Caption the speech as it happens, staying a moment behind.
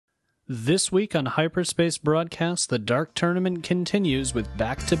This week on Hyperspace Broadcast, the Dark Tournament continues with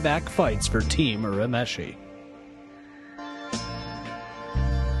back-to-back fights for Team Urameshi.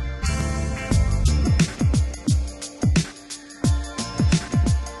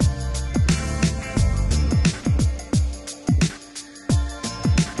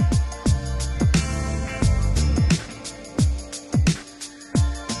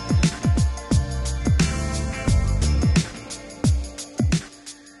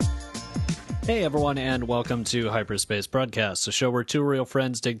 Hey everyone, and welcome to Hyperspace Broadcast, a show where two real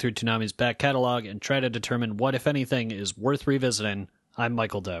friends dig through Toonami's back catalog and try to determine what, if anything, is worth revisiting. I'm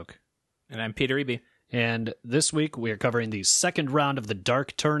Michael Doak. And I'm Peter Eby. And this week we are covering the second round of the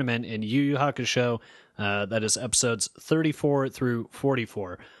Dark Tournament in Yu Yu Hakusho. That is episodes 34 through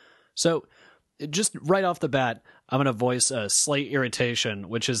 44. So, just right off the bat, I'm going to voice a slight irritation,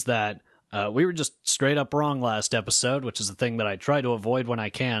 which is that we were just straight up wrong last episode, which is a thing that I try to avoid when I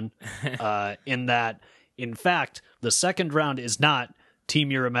can, in that, in fact, the second round is not Team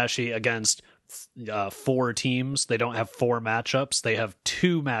Urameshi against four teams. They don't have four matchups. They have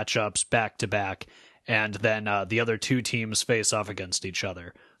two matchups back-to-back, and then the other two teams face off against each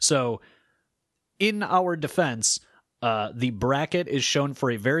other. So, in our defense, the bracket is shown for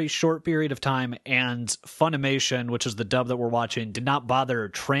a very short period of time, and Funimation, which is the dub that we're watching, did not bother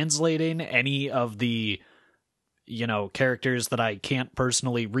translating any of the, characters that I can't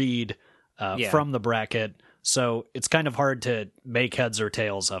personally read from the bracket. So it's kind of hard to make heads or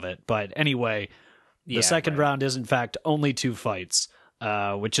tails of it. But anyway, the second round is in fact only two fights,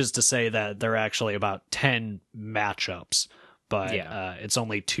 which is to say that there are actually about 10 matchups, but it's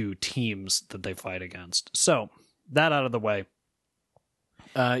only two teams that they fight against. So, that out of the way,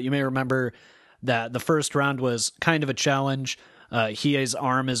 you may remember that the first round was kind of a challenge. Hiei's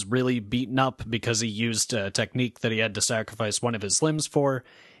arm is really beaten up because he used a technique that he had to sacrifice one of his limbs for,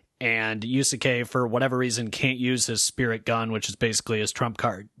 and Yusuke, for whatever reason, can't use his spirit gun, which is basically his trump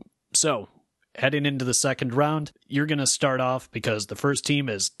card. So, heading into the second round, you're going to start off because the first team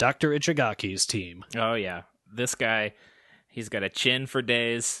is Dr. Ichigaki's team. Oh, yeah. This guy, he's got a chin for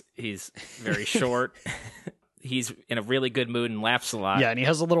days. He's very short. He's in a really good mood and laughs a lot. Yeah, and he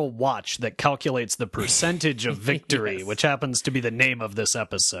has a little watch that calculates the percentage of victory, yes, which happens to be the name of this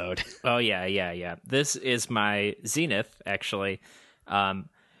episode. Oh, yeah. This is my zenith, actually.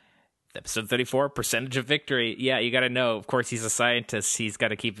 Episode 34, percentage of victory. Yeah, you got to know. Of course, he's a scientist. He's got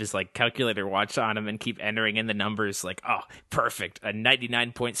to keep his calculator watch on him and keep entering in the numbers. Perfect. A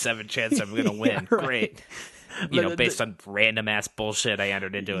 99.7 chance I'm going to win. Yeah, right. Great. Based on random ass bullshit I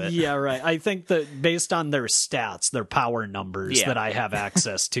entered into it. Yeah, right. I think that based on their stats, their power numbers that I have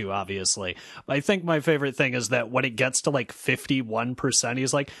access to, obviously. I think my favorite thing is that when it gets to 51%,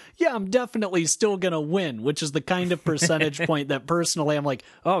 he's like, yeah, I'm definitely still going to win, which is the kind of percentage point that personally I'm like,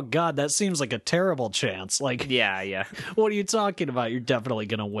 oh God, that seems like a terrible chance. Yeah. What are you talking about? You're definitely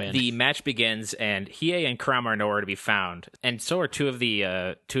going to win. The match begins and Hiei and Kurama are nowhere to be found. And so are two of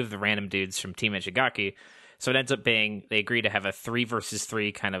the random dudes from Team Ichigaki. So it ends up being, they agree to have a 3 versus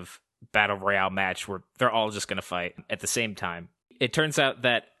 3 kind of battle royale match where they're all just going to fight at the same time. It turns out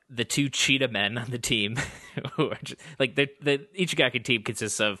that the two cheetah men on the team, who are just, the Ichigaki team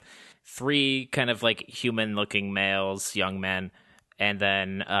consists of 3 kind of human-looking males, young men, and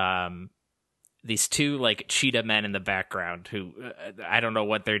then these 2 cheetah men in the background who, I don't know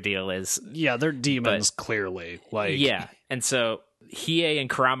what their deal is. Yeah, they're demons, clearly. Yeah, and so Hiei and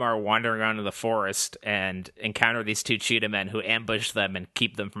Kurama are wandering around in the forest and encounter these 2 cheetah men who ambush them and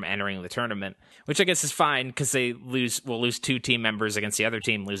keep them from entering the tournament, which I guess is fine because they will lose 2 team members against the other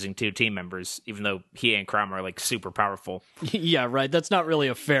team losing 2 team members, even though Hiei and Kurama are super powerful. Yeah, right. That's not really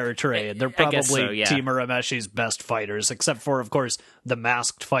a fair trade. They're probably Team Urameshi's best fighters, except for, of course, the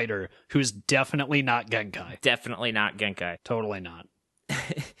masked fighter, who's definitely not Genkai. Definitely not Genkai. Totally not.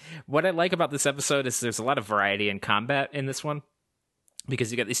 What I like about this episode is there's a lot of variety in combat in this one.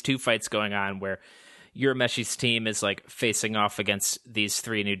 Because you got these 2 fights going on where Urameshi's team is facing off against these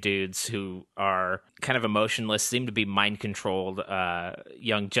 3 new dudes who are kind of emotionless, seem to be mind-controlled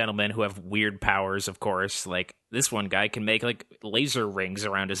young gentlemen who have weird powers, of course. This one guy can make laser rings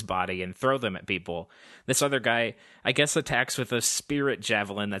around his body and throw them at people. This other guy, I guess, attacks with a spirit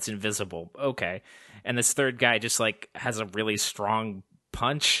javelin that's invisible. Okay. And this third guy just has a really strong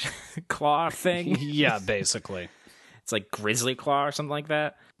punch claw thing. Yeah, basically. It's Grizzly Claw or something like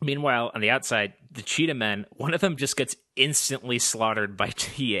that. Meanwhile, on the outside, the cheetah men, one of them just gets instantly slaughtered by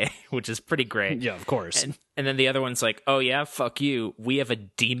Hiei, which is pretty great. Yeah, of course. And then the other one's oh yeah, fuck you. We have a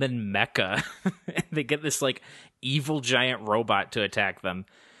demon mecha. They get this evil giant robot to attack them,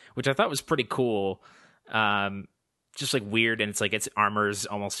 which I thought was pretty cool. just like weird, and it's like its armor is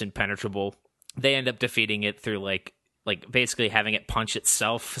almost impenetrable. They end up defeating it through like basically having it punch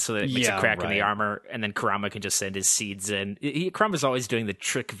itself so that it makes a crack in the armor, and then Kurama can just send his seeds in. Kurama's always doing the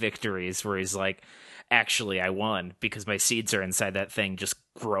trick victories where he's like, actually I won because my seeds are inside that thing just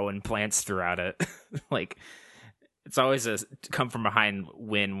growing plants throughout it. Like, it's always a come from behind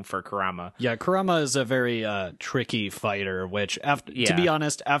win for Kurama. Yeah, Kurama is a very tricky fighter, which to be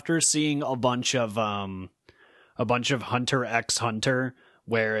honest, after seeing a bunch of Hunter x Hunter,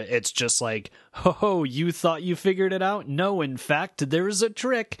 where it's just like, ho, you thought you figured it out? No, in fact, there's a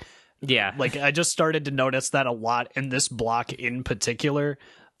trick. Yeah. Like, I just started to notice that a lot in this block in particular.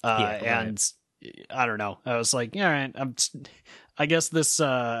 And I don't know. I was like, all right, I guess this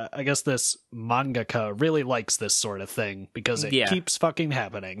mangaka really likes this sort of thing because it keeps fucking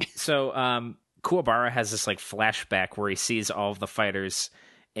happening. So, Kuwabara has this like flashback where he sees all of the fighters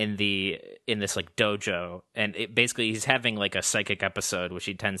in this like dojo, and it basically he's having like a psychic episode, which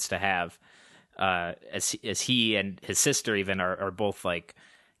he tends to have as he and his sister even are both like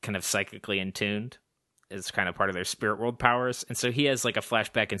kind of psychically in tuned. It's kind of part of their spirit world powers. And so he has like a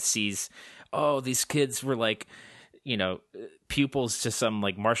flashback and sees, oh, these kids were like, you know, pupils to some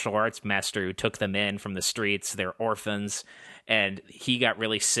like martial arts master who took them in from the streets. They're orphans, and he got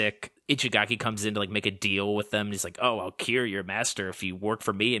really sick. Ichigaki comes in to like make a deal with them. He's like, oh, I'll cure your master if you work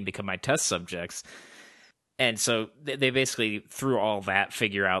for me and become my test subjects. And so they basically, through all that,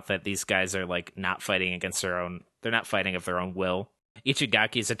 figure out that these guys are like not fighting against their own. They're not fighting of their own will.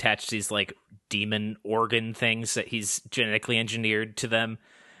 Ichigaki is attached to these like demon organ things that he's genetically engineered to them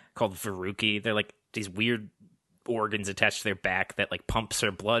called Veruki. They're like these weird organs attached to their back that like pumps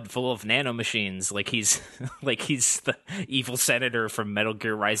their blood full of nanomachines. Like he's the evil senator from Metal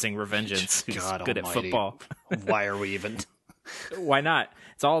Gear Rising: Revengeance who's God good almighty. at football. Why are we even? Why not?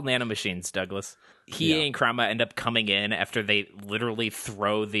 It's all nanomachines, Douglas. Hiei and Kurama end up coming in after they literally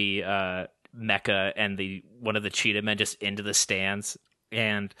throw the mecha and one of the cheetah men just into the stands,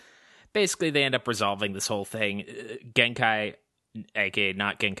 and basically they end up resolving this whole thing. Genkai, aka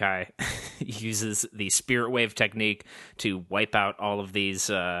not Genkai, uses the spirit wave technique to wipe out all of these.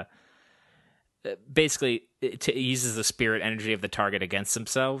 Basically, it uses the spirit energy of the target against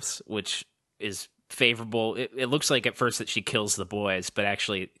themselves, which is favorable. It looks like at first that she kills the boys, but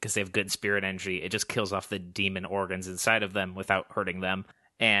actually, because they have good spirit energy, it just kills off the demon organs inside of them without hurting them.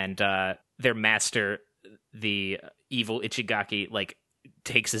 And their master, the evil Ichigaki, like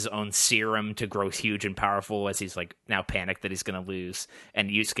takes his own serum to grow huge and powerful as he's like now panicked that he's gonna lose, and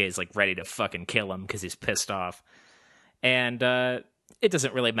Yusuke is like ready to fucking kill him because he's pissed off. And it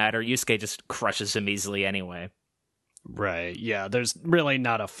doesn't really matter. Yusuke just crushes him easily anyway. Right, yeah, there's really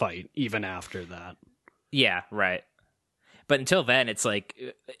not a fight even after that. Yeah, right. But until then, it's like,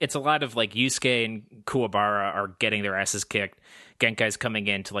 it's a lot of like Yusuke and Kuwabara are getting their asses kicked. Genkai's coming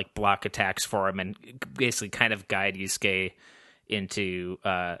in to like block attacks for him and basically kind of guide Yusuke into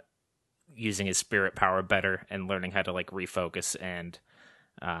using his spirit power better and learning how to like refocus and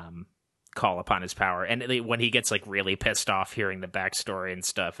call upon his power. And when he gets like really pissed off hearing the backstory and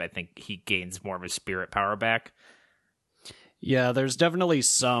stuff, I think he gains more of his spirit power back. Yeah, there's definitely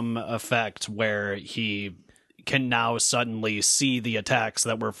some effect where he can now suddenly see the attacks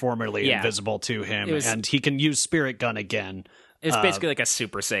that were formerly invisible to him, and he can use Spirit Gun again. It's basically like a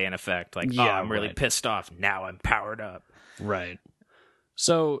Super Saiyan effect. Like, I'm really pissed off. Now I'm powered up. Right.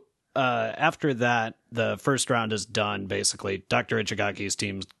 So after that, the first round is done, basically. Dr. Ichigaki's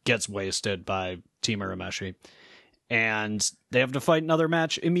team gets wasted by Team Urameshi. And they have to fight another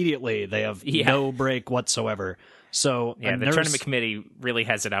match immediately. They have no break whatsoever. So the tournament committee really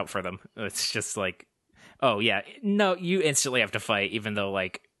has it out for them. It's just like, oh yeah, no, you instantly have to fight, even though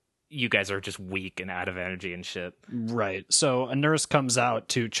like you guys are just weak and out of energy and shit. Right. So a nurse comes out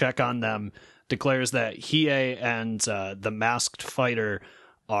to check on them, declares that Hiei and the masked fighter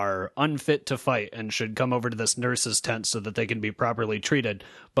are unfit to fight and should come over to this nurse's tent so that they can be properly treated.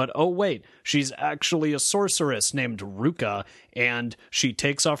 But oh wait, she's actually a sorceress named Ruka, and she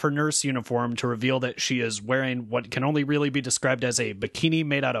takes off her nurse uniform to reveal that she is wearing what can only really be described as a bikini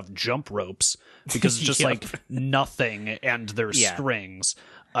made out of jump ropes, because it's just like nothing and there's strings.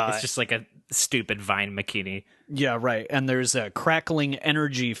 It's just like a stupid Vine bikini. Yeah, right. And there's a crackling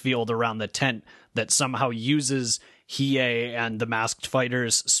energy field around the tent that somehow uses Hiei and the masked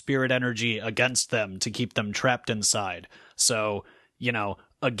fighters' spirit energy against them to keep them trapped inside. So, you know,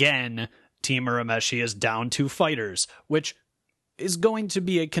 again, Team Urameshi is down 2 fighters, which is going to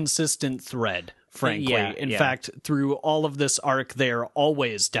be a consistent thread, frankly. In fact, through all of this arc, they're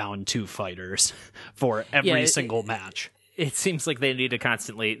always down 2 fighters for every single match. it seems like they need to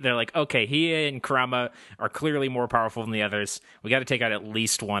constantly, they're like, okay, Hiei and Kurama are clearly more powerful than the others. We got to take out at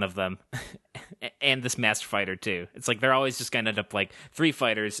least one of them. And this masked fighter too. It's like they're always just going to end up like 3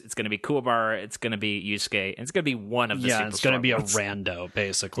 fighters. It's going to be Kuwabara, it's going to be Yusuke, and it's going to be one of the super it's going to be ones. a rando,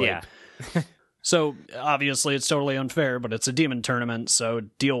 basically. Yeah. So, obviously, it's totally unfair, but it's a demon tournament, so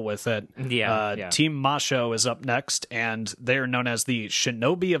deal with it. Yeah. Team Masho is up next, and they're known as the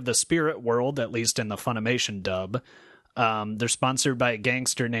Shinobi of the Spirit World, at least in the Funimation dub. They're sponsored by a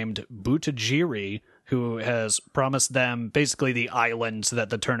gangster named Butajiri, who has promised them basically the island that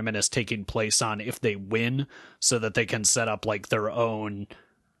the tournament is taking place on if they win, so that they can set up like their own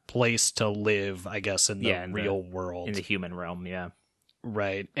place to live, I guess, in the real world. In the human realm, yeah.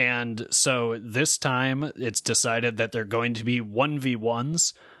 Right. And so this time it's decided that they're going to be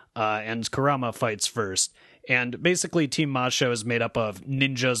 1v1s, and Kurama fights first. And basically Team Masho is made up of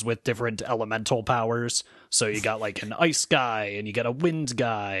ninjas with different elemental powers. So you got like an ice guy, and you got a wind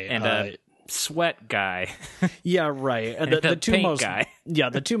guy, and a sweat guy. Yeah, right. And the two paint most guy.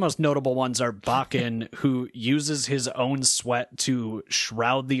 the two most notable ones are Bakken, who uses his own sweat to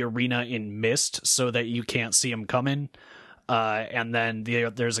shroud the arena in mist so that you can't see him coming. And then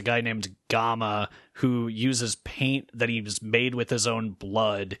there's a guy named Gamma who uses paint that he's made with his own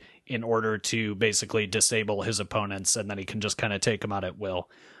blood in order to basically disable his opponents, and then he can just kind of take them out at will.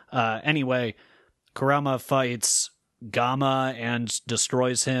 Anyway, Kurama fights Gamma and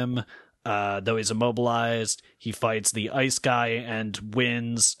destroys him. Though he's immobilized, he fights the ice guy and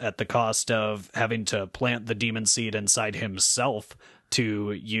wins at the cost of having to plant the demon seed inside himself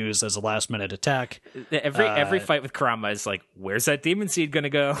to use as a last-minute attack. Every fight with Kurama is like, where's that demon seed going to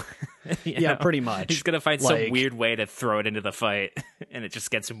go? Yeah, pretty much. He's going to find some weird way to throw it into the fight, and it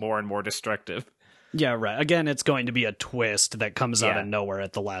just gets more and more destructive. Yeah, right. Again, it's going to be a twist that comes out of nowhere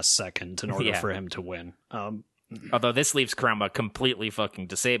at the last second in order for him to win. Although this leaves Kurama completely fucking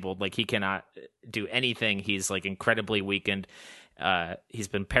disabled. Like, he cannot do anything. He's, like, incredibly weakened. He's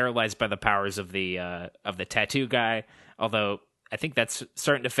been paralyzed by the powers of the tattoo guy, although I think that's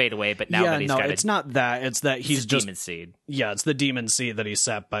starting to fade away, but now that he's got it's not that. It's that he's just demon seed. Yeah, it's the demon seed that he's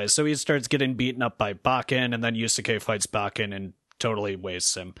sat by. So he starts getting beaten up by Bakken, and then Yusuke fights Bakken and totally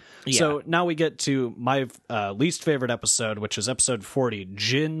wastes him. Yeah. So now we get to my least favorite episode, which is episode 40,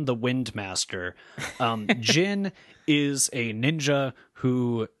 Jin the Windmaster. Jin is a ninja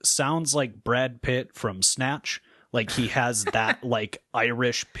who sounds like Brad Pitt from Snatch. Like, he has that, like,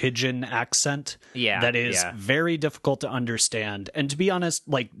 Irish pigeon accent that is very difficult to understand. And to be honest,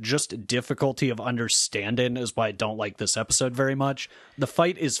 like, just difficulty of understanding is why I don't like this episode very much. The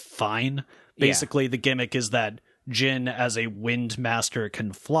fight is fine. Basically, the gimmick is that Jin, as a wind master,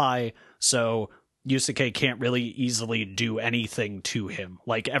 can fly, so Yusuke can't really easily do anything to him.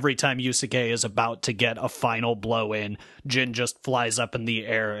 Like, every time Yusuke is about to get a final blow in, Jin just flies up in the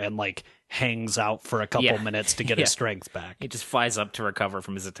air and, like, hangs out for a couple minutes to get his strength back. He just flies up to recover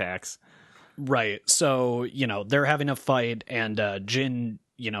from his attacks. Right. So, they're having a fight, and Jin,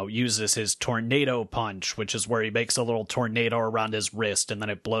 uses his tornado punch, which is where he makes a little tornado around his wrist, and then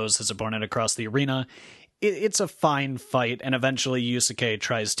it blows his opponent across the arena. It's a fine fight, and eventually Yusuke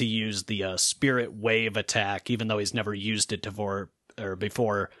tries to use the Spirit Wave attack, even though he's never used it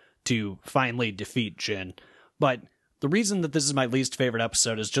before, to finally defeat Jin. But the reason that this is my least favorite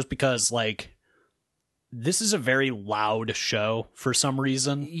episode is just because, like, this is a very loud show for some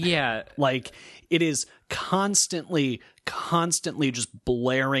reason. Yeah. Like, it is constantly just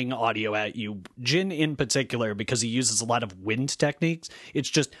blaring audio at you. Jin in particular, because he uses a lot of wind techniques, it's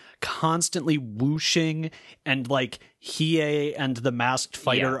just constantly whooshing, and like Hiei and the masked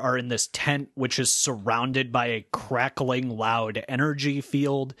fighter are in this tent which is surrounded by a crackling loud energy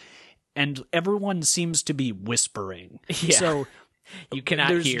field, and everyone seems to be whispering. So you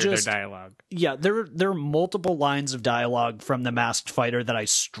cannot hear their dialogue. Yeah, there are multiple lines of dialogue from the masked fighter that I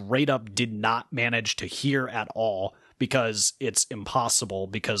straight up did not manage to hear at all, because it's impossible,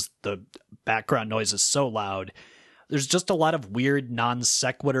 because the background noise is so loud. There's just a lot of weird non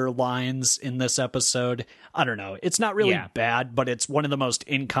sequitur lines in this episode. I don't know. It's not really bad, but it's one of the most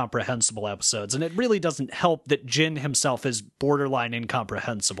incomprehensible episodes. And it really doesn't help that Jin himself is borderline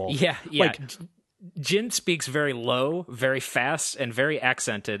incomprehensible. Yeah. Like, Jin speaks very low, very fast, and very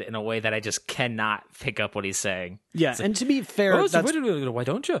accented in a way that I just cannot pick up what he's saying. Yeah, and to be fair, why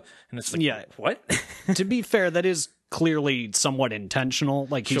don't you? And it's like, what? To be fair, that is clearly somewhat intentional.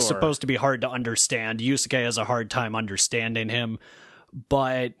 Like, he's supposed to be hard to understand. Yusuke has a hard time understanding him,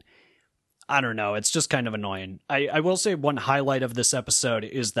 but I don't know. It's just kind of annoying. I will say one highlight of this episode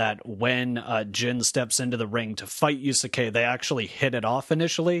is that when Jin steps into the ring to fight Yusuke, they actually hit it off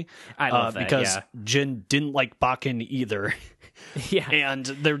initially. I love that, because yeah. Jin didn't like Bakken either. Yeah. And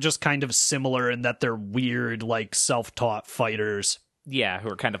they're just kind of similar in that they're weird, like self-taught fighters. Yeah, who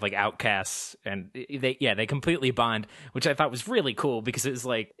are kind of like outcasts, and they completely bond, which I thought was really cool because it was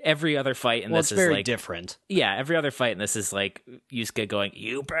like every other fight in this It's very like different. Yeah, every other fight in this is like Yusuke going,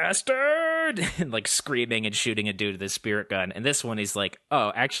 "You bastard!" and like screaming and shooting a dude with his spirit gun. And this one, he's like,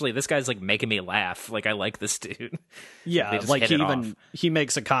 "Oh, actually, this guy's like making me laugh. Like, I like this dude." Yeah, just like hit it off. he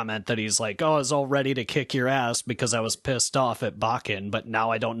makes a comment that he's like, "Oh, I was all ready to kick your ass because I was pissed off at Bakken, but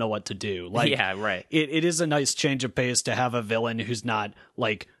now I don't know what to do." Like, Yeah, right. It is a nice change of pace to have a villain who's not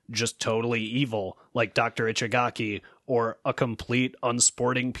like just totally evil like Dr. Ichigaki, or a complete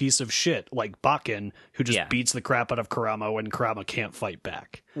unsporting piece of shit like Bakken, who just Yeah. beats the crap out of Kurama when Kurama can't fight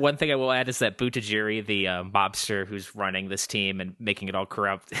back. One thing I will add is that Butajiri, the mobster who's running this team and making it all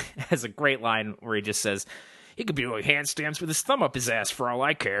corrupt, has a great line where he just says, "He could be doing handstands with his thumb up his ass for all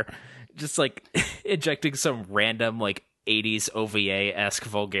I care." Just like injecting some random like 80s OVA-esque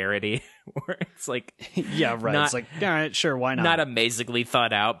vulgarity where it's like Yeah, right. It's like, all right, sure, why not? not amazingly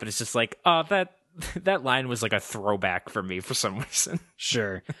thought out, but it's just like, oh, that line was like a throwback for me for some reason.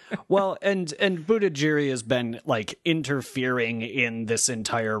 Sure. Well, and Butajiri has been like interfering in this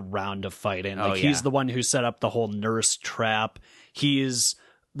entire round of fighting. Like yeah. he's the one who set up the whole nurse trap. He's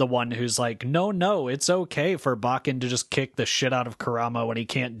the one who's like, no, it's okay for Bakken to just kick the shit out of Kurama when he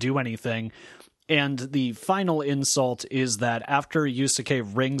can't do anything. And the final insult is that after Yusuke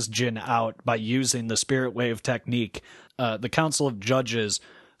rings Jin out by using the Spirit Wave technique, the Council of Judges,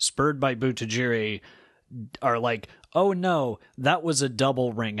 spurred by Butajiri, are like, oh no, that was a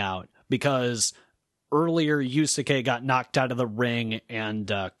double ring out, because earlier Yusuke got knocked out of the ring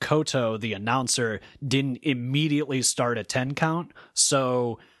and Koto, the announcer, didn't immediately start a 10 count,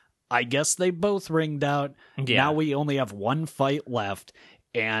 so I guess they both ringed out. Yeah. Now we only have one fight left,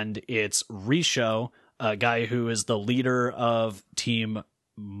 and it's Risho, a guy who is the leader of Team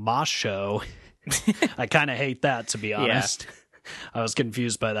Masho. I kind of hate that, to be honest. I was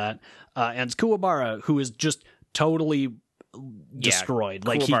confused by that. And Kuwabara, who is just totally destroyed.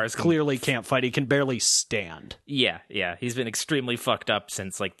 Like, he Kuwabara's clearly can't fight. He can barely stand. Yeah. He's been extremely fucked up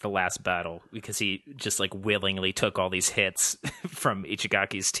since like the last battle because he just like willingly took all these hits from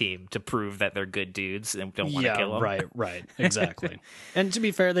Ichigaki's team to prove that they're good dudes and don't want to kill him. Right, exactly. And to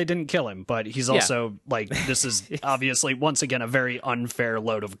be fair, they didn't kill him, but he's also like, this is obviously once again a very unfair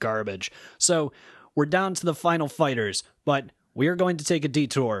load of garbage. So we're down to the final fighters, but we are going to take a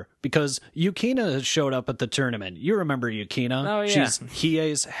detour because Yukina has showed up at the tournament. You remember Yukina? Oh, yeah. She's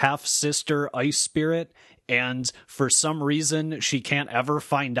Hiei's half-sister ice spirit, and for some reason, she can't ever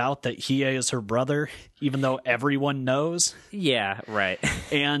find out that Hiei is her brother, even though everyone knows. Yeah, right.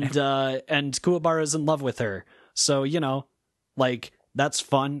 And Kuwabara's in love with her. So, like, that's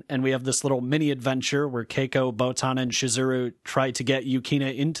fun. And we have this little mini adventure where Keiko, Botan, and Shizuru try to get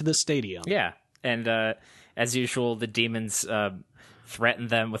Yukina into the stadium. Yeah. And as usual, the demons threaten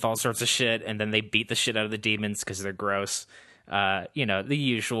them with all sorts of shit, and then they beat the shit out of the demons because they're gross. The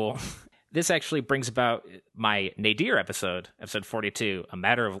usual. This actually brings about my Nadir episode 42, A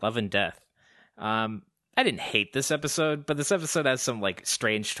Matter of Love and Death. I didn't hate this episode, but this episode has some like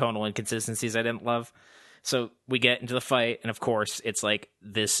strange tonal inconsistencies I didn't love. So we get into the fight, and of course, it's like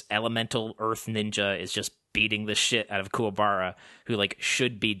this elemental earth ninja is just beating the shit out of Kuwabara, who like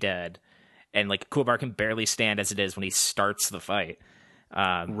should be dead. And like Kuwabara can barely stand as it is when he starts the fight.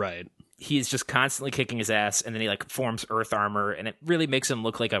 Right. He's just constantly kicking his ass, and then he like forms earth armor, and it really makes him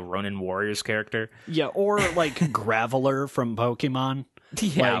look like a Ronin Warriors character. Yeah, or like Graveler from Pokemon.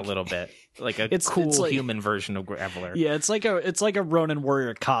 Yeah, Like, a little bit. Like a it's cool like- human version of Graveler. Yeah, it's like a Ronin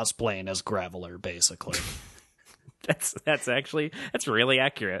Warrior cosplaying as Graveler, basically. That's really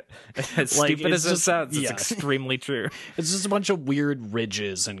accurate. As Like, stupid it's as it just- sounds, it's yeah. extremely true. It's just a bunch of weird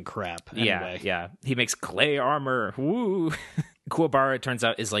ridges and crap. Anyway. Yeah. He makes clay armor. Woo! Kuwabara, it turns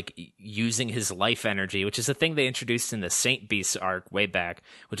out, is like using his life energy, which is a thing they introduced in the Saint Beast arc way back,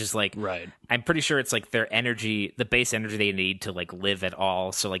 which is like, Right. I'm pretty sure it's like their energy, the base energy they need to like live at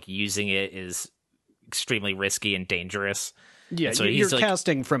all. So like using it is extremely risky and dangerous. Yeah, And so you're he's, like-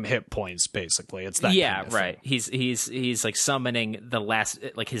 casting from hit points, basically. It's that yeah, kind of right. thing. He's like summoning the last,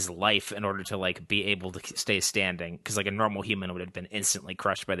 like his life in order to like be able to stay standing, because like a normal human would have been instantly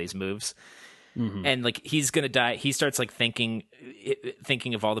crushed by these moves. Mm-hmm. And like he's gonna die. He starts like thinking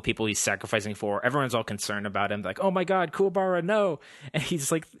of all the people he's sacrificing for. Everyone's all concerned about him, like, oh my god, Kuwabara, no. And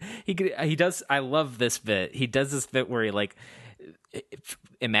he's like, he does. I love this bit. He does this bit where he like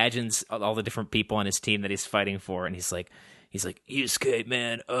imagines all the different people on his team that he's fighting for, and he's like, Yusuke,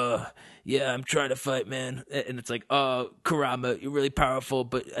 man, yeah, I'm trying to fight, man. And it's like, oh, Kurama, you're really powerful,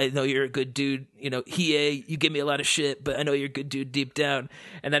 but I know you're a good dude. You know, Hiei, you give me a lot of shit, but I know you're a good dude deep down.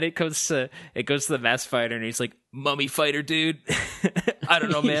 And then it goes to the masked fighter, and he's like, mummy fighter, dude. I don't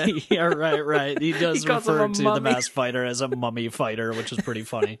know, man. Yeah, right. He does refer to mummy. the masked fighter as a mummy fighter, which is pretty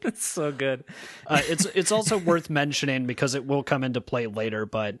funny. It's so good. It's also worth mentioning because it will come into play later,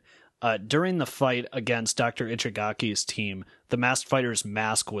 but during the fight against Dr. Ichigaki's team, the masked fighter's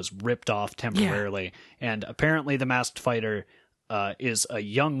mask was ripped off temporarily, and apparently the masked fighter is a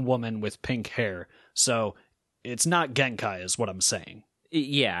young woman with pink hair, so it's not Genkai is what I'm saying.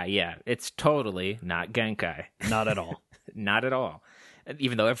 Yeah, it's totally not Genkai. Not at all. Not at all.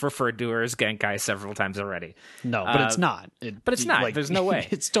 Even though I've referred to her as Genkai several times already. No, but it's not. But it's not. Like, there's no way.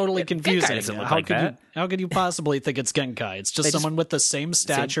 It's totally confusing. How could you possibly think it's Genkai? It's just someone with the same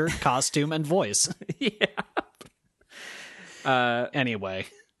stature, costume, and voice. Yeah. Anyway.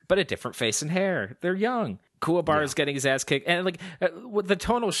 But a different face and hair. They're young. Kuwabara's getting his ass kicked. And the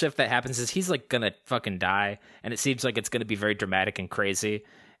tonal shift that happens is he's like gonna fucking die. And it seems like it's gonna be very dramatic and crazy.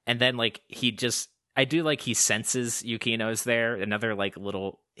 And then like I do like he senses Yukino's there. Another like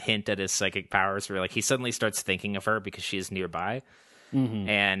little hint at his psychic powers where like he suddenly starts thinking of her because she is nearby. Mm-hmm.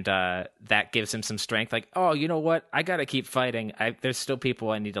 And that gives him some strength. Like, oh, you know what? I got to keep fighting. There's still people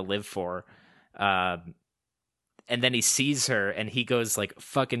I need to live for. And then he sees her and he goes like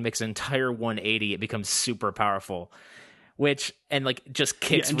fucking makes an entire 180. It becomes super powerful. And like just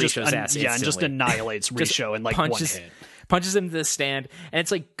kicks Risho's ass instantly. Yeah, and just annihilates Risho in like one hit. Punches him to the stand. And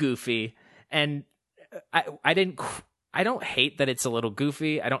it's like goofy. And I don't hate that it's a little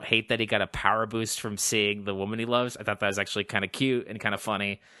goofy. I don't hate that he got a power boost from seeing the woman he loves. I thought that was actually kind of cute and kind of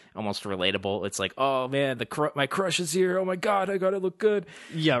funny, almost relatable. It's like, oh man, my crush is here. Oh my god, I gotta look good.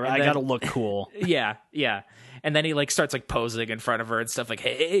 Yeah, right. I gotta look cool. Yeah. And then he like starts like posing in front of her and stuff like,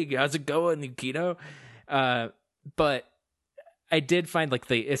 hey, how's it going, Yukino? But I did find like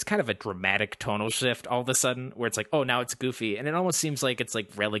it's kind of a dramatic tonal shift all of a sudden where it's like, oh, now it's goofy. And it almost seems like it's like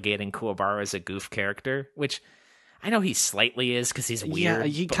relegating Kuwabara as a goof character, which I know he slightly is because he's weird. Yeah,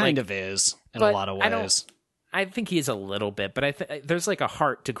 he kind of is in a lot of ways. I think he is a little bit, but there's like a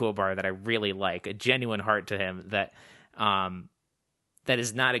heart to Kuwabara that I really like, a genuine heart to him that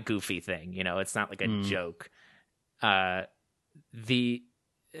is not a goofy thing. You know, it's not like a joke.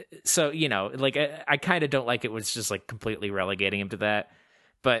 So, you know, like I kind of don't like it was just like completely relegating him to that,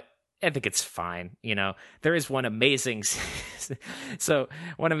 but I think it's fine. You know, there is one amazing scene.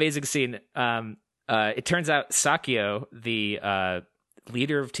 It turns out Sakio, the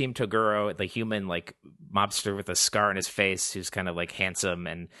leader of Team Toguro, the human like mobster with a scar on his face, who's kind of like handsome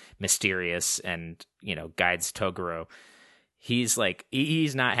and mysterious and, you know, guides Toguro. He's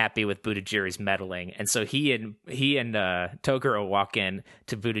not happy with Budajiri's meddling, and so he and Toguro walk in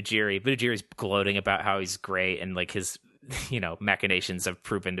to Budajiri. Budajiri's gloating about how he's great and like his, you know, machinations have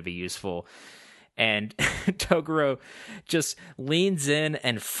proven to be useful. And Toguro just leans in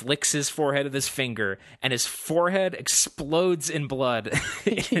and flicks his forehead with his finger, and his forehead explodes in blood.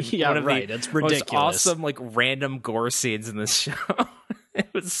 Yeah, right. It's ridiculous. Most awesome, like random gore scenes in this show. It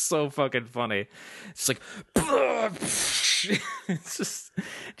was so fucking funny. It's like, it's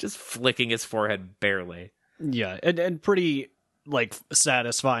just flicking his forehead barely. Yeah, and pretty like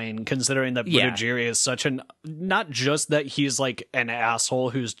satisfying considering that Budajiri is such not just that he's like an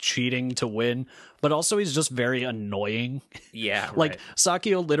asshole who's cheating to win, but also he's just very annoying. Yeah, like right.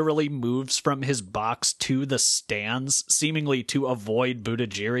 Sakio literally moves from his box to the stands seemingly to avoid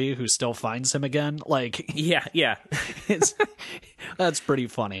Budajiri, who still finds him again. Like, yeah. That's pretty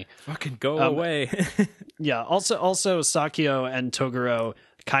funny. Fucking go away. Yeah, also Sakio and Toguro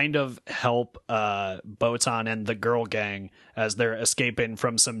kind of help Botan and the girl gang as they're escaping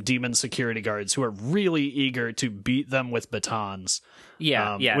from some demon security guards who are really eager to beat them with batons.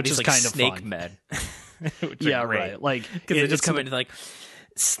 Yeah, which is like kind of snake fun. Men. Yeah, right. Like because they just come in like,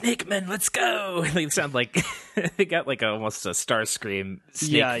 snake men, let's go. They sound like they got like almost a Starscream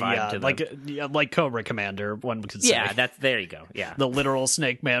snake vibe to them. Like Cobra Commander, one could say. Yeah, there you go. Yeah, the literal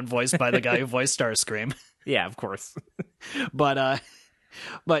Snake Man voiced by the guy who voiced Starscream. Yeah, of course. But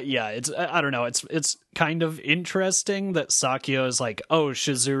yeah, I don't know. It's kind of interesting that Sakio is like, oh,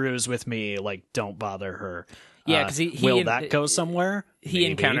 Shizuru's with me. Like, don't bother her. Yeah, because will that go somewhere? He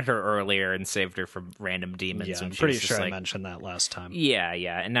Maybe. encountered her earlier and saved her from random demons. Yeah, I'm and she pretty was just sure I like, mentioned that last time. Yeah,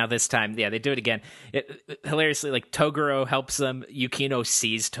 and now this time, they do it again. Hilariously, like Toguro helps them. Yukino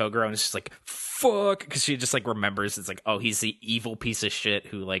sees Toguro and is just like, "Fuck," because she just like remembers it's like, oh, he's the evil piece of shit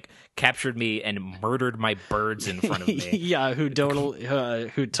who like captured me and murdered my birds in front of me. Yeah, who totally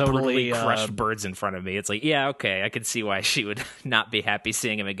Brutally crushed birds in front of me. It's like, yeah, okay, I can see why she would not be happy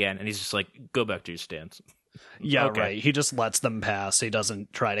seeing him again. And he's just like, go back to your stance. Yeah, Okay. right. He just lets them pass. He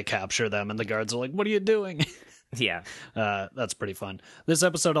doesn't try to capture them, and the guards are like, "What are you doing?" Yeah. That's pretty fun. This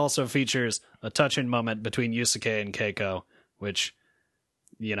episode also features a touching moment between Yusuke and Keiko, which,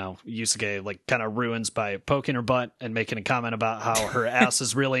 Yusuke like kind of ruins by poking her butt and making a comment about how her ass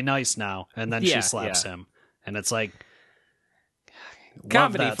is really nice now, and then she slaps him, and it's like, love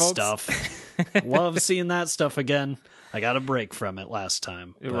Comedy, that folks. stuff. Love seeing that stuff again. I got a break from it last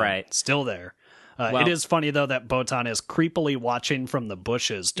time, but right? Still there. It is funny, though, that Botan is creepily watching from the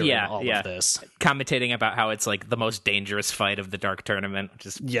bushes during all of this. Commentating about how it's like the most dangerous fight of the Dark Tournament, which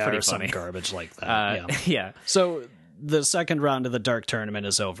is pretty or funny. Some garbage like that. Yeah. So the second round of the Dark Tournament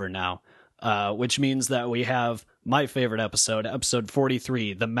is over now, which means that we have my favorite episode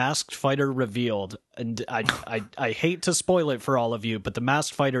 43, The Masked Fighter Revealed. And I hate to spoil it for all of you, but the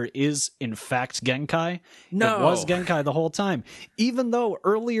Masked Fighter is, in fact, Genkai. No. It was Genkai the whole time. Even though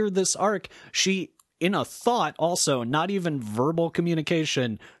earlier this arc, she, in a thought also, not even verbal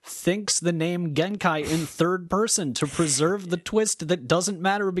communication, thinks the name Genkai in third person to preserve the twist that doesn't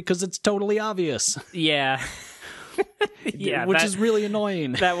matter because it's totally obvious. Yeah. Which is really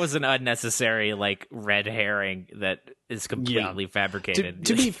annoying. That was an unnecessary like red herring that is completely fabricated.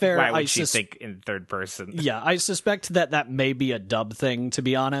 To be fair, why would she think in third person? Yeah, I suspect that may be a dub thing, to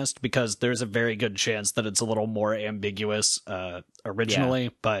be honest, because there's a very good chance that it's a little more ambiguous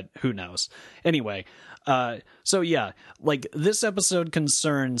originally, but who knows? Anyway, so yeah, like this episode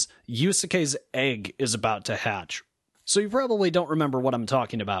concerns Yusuke's egg is about to hatch. So you probably don't remember what I'm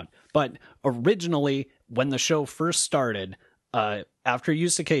talking about, but originally, when the show first started, after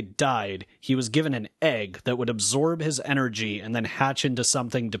Yusuke died, he was given an egg that would absorb his energy and then hatch into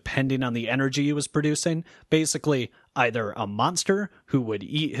something depending on the energy he was producing. Basically, either a monster who would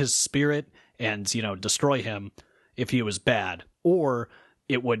eat his spirit and, destroy him if he was bad, or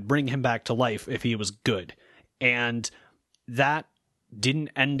it would bring him back to life if he was good. And that didn't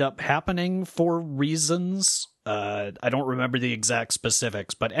end up happening for reasons. I don't remember the exact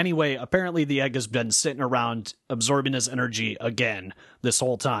specifics, but anyway, apparently the egg has been sitting around absorbing his energy again this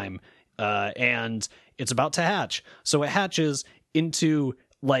whole time, and it's about to hatch. So it hatches into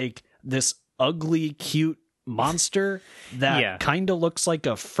like this ugly, cute monster that kind of looks like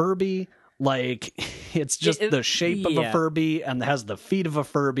a Furby. Like it's just the shape of a Furby and has the feet of a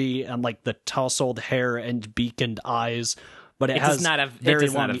Furby and like the tousled hair and beak and eyes. But it has very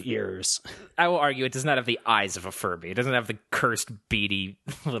long ears. I will argue it does not have the eyes of a Furby. It doesn't have the cursed, beady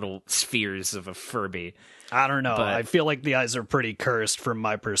little spheres of a Furby. I don't know. I feel like the eyes are pretty cursed from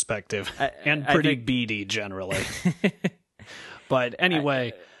my perspective. And pretty beady, generally. But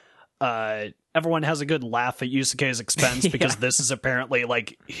anyway, everyone has a good laugh at Yusuke's expense because this is apparently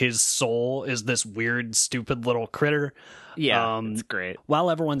like his soul is this weird, stupid little critter. Yeah, it's great. While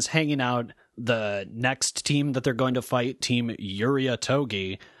everyone's hanging out, the next team that they're going to fight, Team Yuria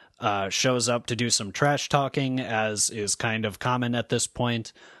Togi, shows up to do some trash talking, as is kind of common at this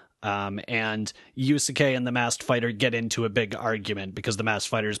point. And Yusuke and the Masked Fighter get into a big argument because the Masked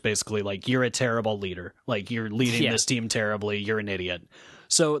Fighter is basically like, you're a terrible leader. Like, you're leading this team terribly. You're an idiot.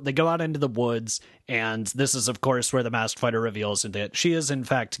 So they go out into the woods, and this is, of course, where the Masked Fighter reveals that she is, in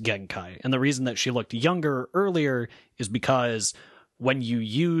fact, Genkai. And the reason that she looked younger earlier is because when you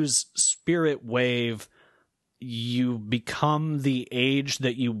use Spirit Wave, you become the age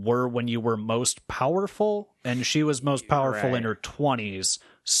that you were when you were most powerful, and she was most powerful in her 20s,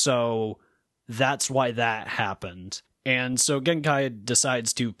 so that's why that happened. And so Genkai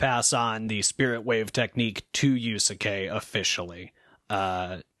decides to pass on the Spirit Wave technique to Yusuke officially.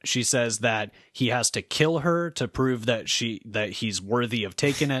 She says that he has to kill her to prove that he's worthy of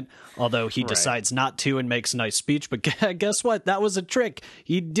taking it, although he decides not to and makes a nice speech. But guess what? That was a trick.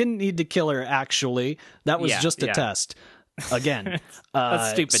 He didn't need to kill her, actually. That was just a test. Again.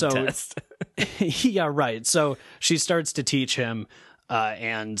 A stupid test. Yeah, right. So she starts to teach him,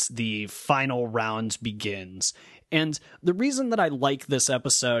 and the final round begins. And the reason that I like this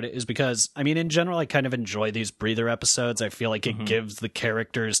episode is because, I mean, in general, I kind of enjoy these breather episodes. I feel like it gives the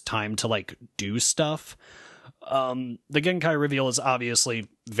characters time to, like, do stuff. The Genkai reveal is obviously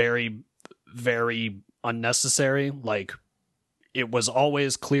very, very unnecessary. Like, it was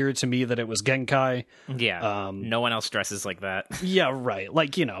always clear to me that it was Genkai. Yeah. No one else dresses like that. Yeah, right.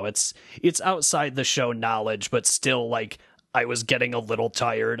 Like, it's outside the show knowledge, but still, like, I was getting a little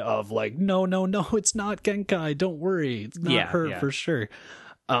tired of, like, no, it's not Genkai. Don't worry. It's not her for sure.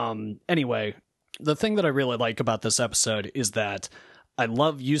 Anyway, the thing that I really like about this episode is that I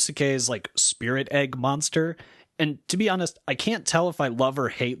love Yusuke's, like, spirit egg monster. And to be honest, I can't tell if I love or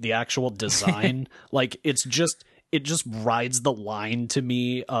hate the actual design. Like, it just rides the line to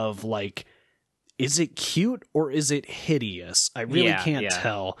me of, like, is it cute or is it hideous? I really can't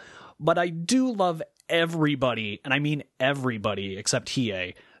tell. But I do love everybody, and I mean everybody except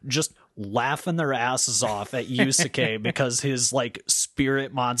Hiei, just laughing their asses off at Yusuke because his, like,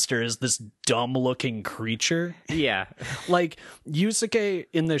 spirit monster is this dumb looking creature. Yeah. Like, Yusuke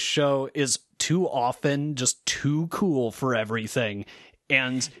in this show is too often just too cool for everything,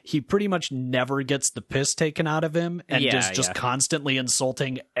 and he pretty much never gets the piss taken out of him and is just constantly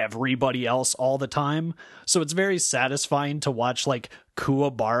insulting everybody else all the time. So it's very satisfying to watch, like,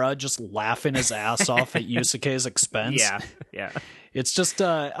 Kuwabara just laughing his ass off at Yusuke's expense. Yeah. It's just,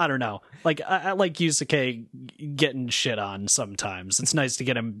 I don't know. Like, I like Yusuke getting shit on sometimes. It's nice to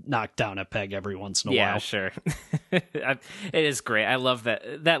get him knocked down a peg every once in a while. Yeah, sure. It is great. I love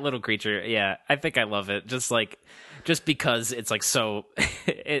that little creature. Yeah, I think I love it. Just because it's, like, so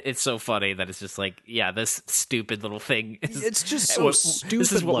it's so funny that it's just like, yeah, this stupid little thing it's just so stupid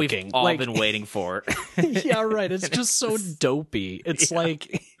this is what looking. We've all been waiting for. Yeah, right. It's just so dopey. It's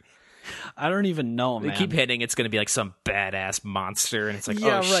like, I don't even know, man. They keep hitting it's going to be like some badass monster, and it's like,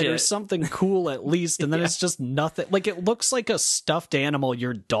 yeah, oh, right, shit. or something cool at least, and then it's just nothing. Like, it looks like a stuffed animal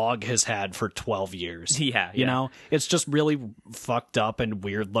your dog has had for 12 years. Yeah, you know? It's just really fucked up and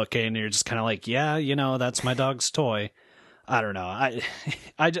weird looking, and you're just kind of like, yeah, that's my dog's toy. I don't know.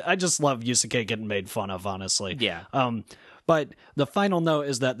 I just love Yusuke getting made fun of, honestly. Yeah. But the final note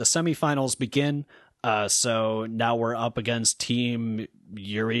is that the semifinals begin. So now we're up against Team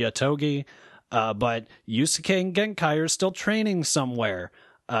Yuri Atogi. But Yusuke and Genkai are still training somewhere.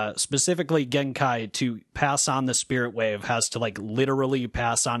 Specifically, Genkai, to pass on the spirit wave, has to, like, literally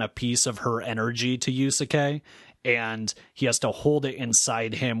pass on a piece of her energy to Yusuke. And he has to hold it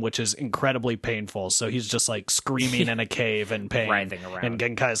inside him, which is incredibly painful. So he's just, like, screaming in a cave in pain. Writhing around. And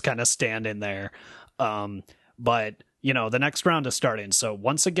Genkai's kind of standing there. But, the next round is starting. So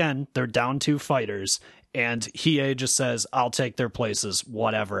once again, they're down 2 fighters. And Hiei just says, I'll take their places.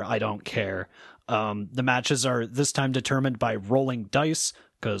 Whatever. I don't care. The matches are this time determined by rolling dice,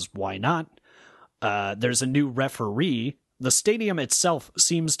 because why not? There's a new referee. The stadium itself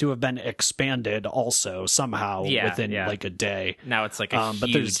seems to have been expanded also somehow within like a day. Now it's like a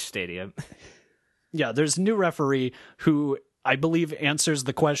huge stadium. Yeah, there's a new referee who I believe answers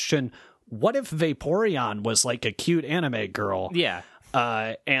the question, what if Vaporeon was like a cute anime girl? Yeah.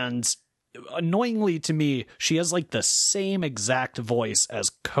 And annoyingly to me, she has like the same exact voice as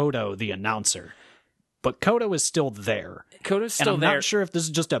Kodo, the announcer. But Kodo is still there. Kodo's still there. And I'm there. not sure if this is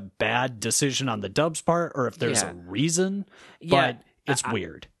just a bad decision on the dub's part or if there's a reason, but it's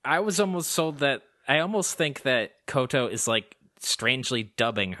weird. I was almost sold that. I almost think that Koto is like strangely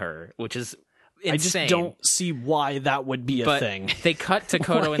dubbing her, which is insane. I just don't see why that would be a thing. They cut to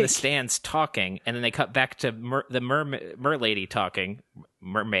Koto in the stands talking, and then they cut back to the merlady talking.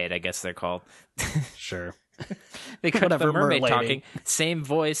 Mermaid, I guess they're called. Sure. They cut the mermaid talking, same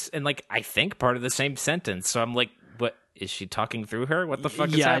voice, and like I think part of the same sentence. So I'm like, what is she talking through her? What the fuck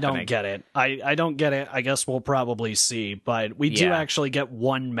is happening? I don't get it. I don't get it. I guess we'll probably see, but we do actually get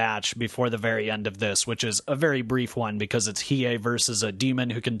one match before the very end of this, which is a very brief one because it's Hiei versus a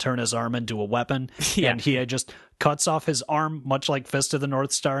demon who can turn his arm into a weapon, and Hiei just cuts off his arm, much like Fist of the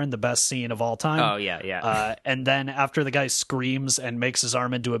North Star in the best scene of all time. Oh, yeah. And then after the guy screams and makes his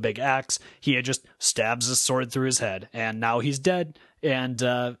arm into a big axe, he just stabs his sword through his head, and now he's dead. And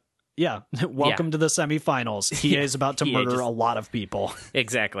welcome to the semifinals. He is about to murder a lot of people.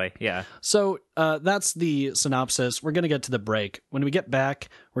 Exactly, yeah. So that's the synopsis. We're going to get to the break. When we get back,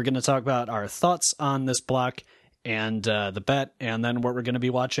 we're going to talk about our thoughts on this block and the bet, and then what we're going to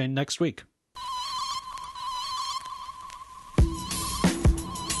be watching next week.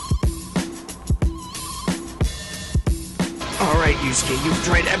 All right, Yusuke, you've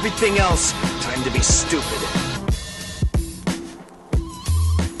tried everything else. Time to be stupid.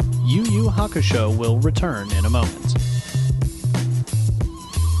 Yu Yu Hakusho will return in a moment.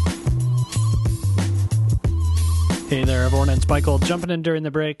 Hey there, everyone. It's Michael jumping in during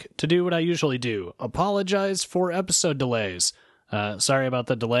the break to do what I usually do. Apologize for episode delays. Sorry about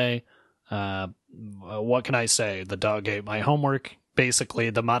the delay. What can I say? The dog ate my homework. Basically,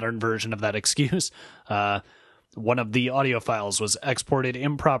 the modern version of that excuse. one of the audio files was exported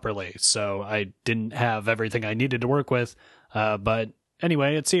improperly, so I didn't have everything I needed to work with. But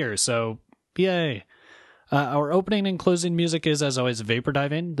anyway, it's here, so yay. Our opening and closing music is, as always, Vapor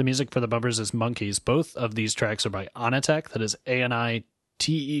Diving. The music for the bumpers is Monkeys. Both of these tracks are by Anitek, that is Anitek.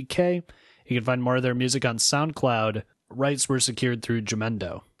 You can find more of their music on SoundCloud. Rights were secured through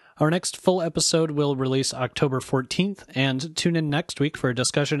Jamendo. Our next full episode will release October 14th, and tune in next week for a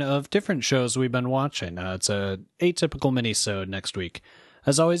discussion of different shows we've been watching. It's a atypical mini-sode next week.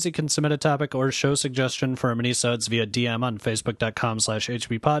 As always, you can submit a topic or show suggestion for our mini-sodes via DM on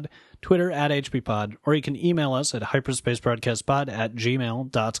Facebook.com/HBPod, Twitter @HBPod, or you can email us at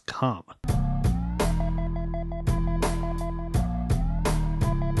hyperspaceBroadcastPod@gmail.com.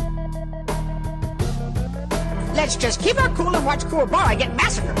 Let's just keep our cool and watch Kuwabara get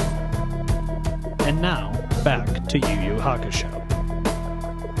massacred. And now, back to Yu Yu Hakusho.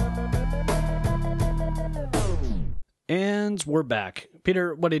 And we're back.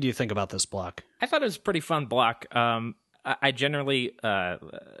 Peter, what did you think about this block? I thought it was a pretty fun block. I generally I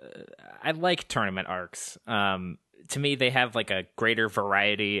like tournament arcs. To me, they have like a greater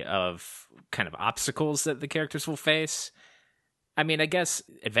variety of kind of obstacles that the characters will face. I mean, I guess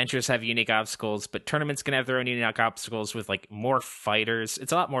adventures have unique obstacles, but tournaments can have their own unique obstacles with like more fighters.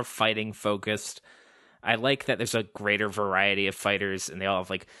 It's a lot more fighting focused. I like that there's a greater variety of fighters, and they all have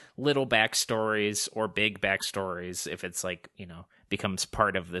like little backstories or big backstories if it's like, you know, becomes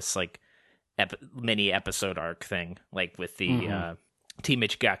part of this like mini episode arc thing, like with the Team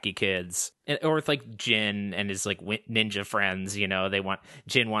Ichigaki kids, or with like Jin and his like ninja friends. You know,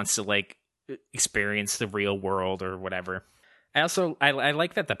 Jin wants to like experience the real world or whatever. I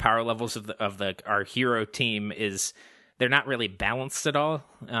like that the power levels of our hero team they're not really balanced at all.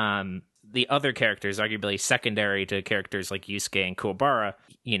 The other characters, arguably secondary to characters like Yusuke and Kuwabara,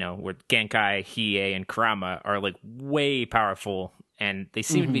 you know, where Genkai, Hiei, and Kurama are like way powerful, and they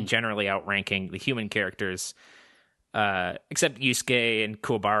seem to be generally outranking the human characters. Except Yusuke and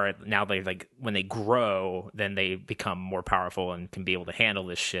Kuwabara, now they like when they grow, then they become more powerful and can be able to handle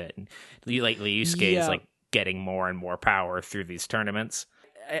this shit. And lately, Yusuke is like getting more and more power through these tournaments.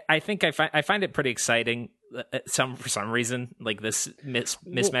 I think I find it pretty exciting. For some reason, like this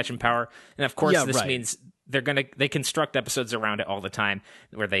mismatch in power, and of course, this means they construct episodes around it all the time,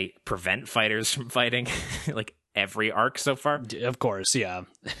 where they prevent fighters from fighting, like every arc so far. Of course, yeah.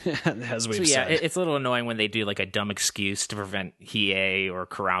 As we've said, it's a little annoying when they do like a dumb excuse to prevent Hiei or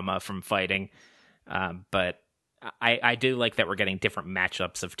Kurama from fighting, but I do like that we're getting different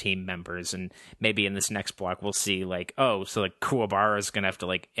matchups of team members, and maybe in this next block we'll see like, oh, so like Kuwabara is gonna have to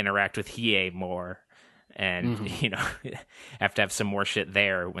like interact with Hiei more, and you know, have to have some more shit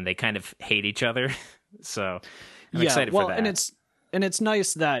there when they kind of hate each other. So I'm excited for that. And it's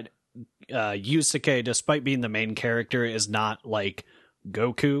nice that Yusuke, despite being the main character, is not like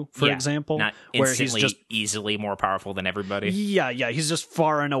Goku, for example, not where he's just easily more powerful than everybody. Yeah, he's just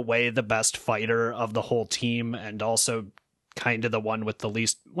far and away the best fighter of the whole team, and also kind of the one with the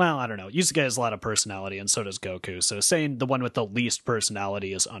least. Well, I don't know. Yusuke has a lot of personality, and so does Goku. So saying the one with the least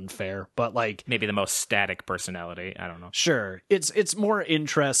personality is unfair, but like maybe the most static personality. I don't know. Sure, it's more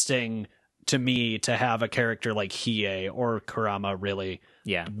interesting to me to have a character like Hiei or Kurama really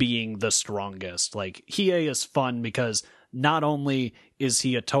being the strongest. Like Hiei is fun because not only is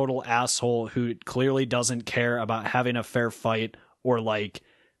he a total asshole who clearly doesn't care about having a fair fight or like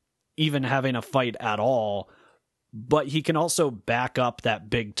even having a fight at all, but he can also back up that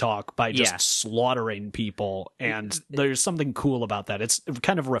big talk by just slaughtering people, and there's something cool about that. It's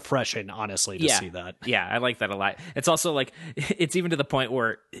kind of refreshing, honestly, to see that. Yeah, I like that a lot. It's also like, it's even to the point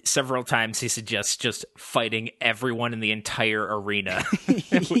where several times he suggests just fighting everyone in the entire arena.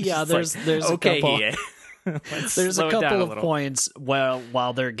 Yeah, there's okay, a couple. There's a couple of little points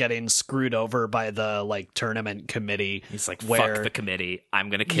while they're getting screwed over by the like tournament committee. He's like, fuck the committee. I'm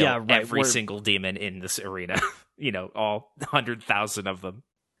going to kill every single demon in this arena. You know, all 100,000 of them.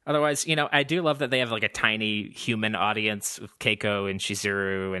 Otherwise, you know, I do love that they have like a tiny human audience with Keiko and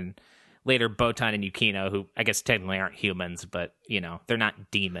Shizuru, and later Botan and Yukino, who I guess technically aren't humans, but, you know, they're not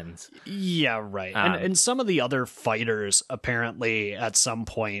demons. Yeah, right. And some of the other fighters apparently at some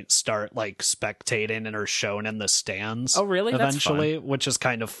point start like spectating and are shown in the stands. Oh, really? Eventually, That's fun. Which is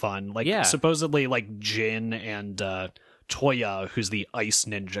kind of fun. Like, supposedly like Jin and Toya, who's the ice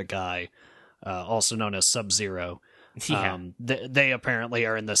ninja guy, also known as Sub-Zero. Yeah. They apparently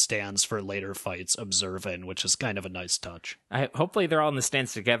are in the stands for later fights observing, which is kind of a nice touch. Hopefully they're all in the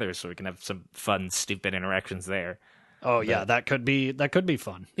stands together so we can have some fun, stupid interactions there. Oh, yeah, that could be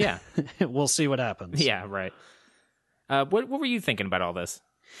fun. Yeah. We'll see what happens. Yeah, right. What were you thinking about all this?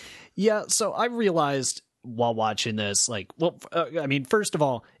 Yeah, so I realized while watching this. Like, well, I mean, first of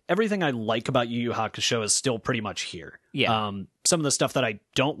all, everything I like about Yu Yu Hakusho is still pretty much here. Yeah. Some of the stuff that I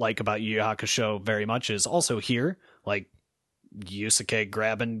don't like about Yu Yu Hakusho very much is also here, like Yusuke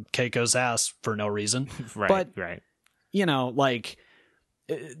grabbing Keiko's ass for no reason. Right. You know, like,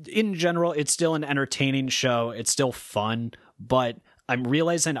 in general, it's still an entertaining show. It's still fun, but I'm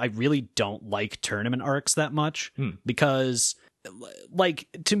realizing I really don't like tournament arcs that much because, like,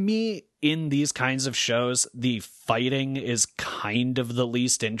 to me, in these kinds of shows, the fighting is kind of the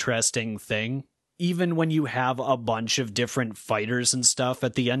least interesting thing. Even when you have a bunch of different fighters and stuff,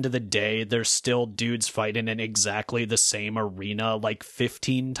 at the end of the day, there's still dudes fighting in exactly the same arena like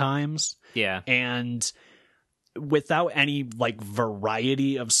 15 times. Yeah. And without any like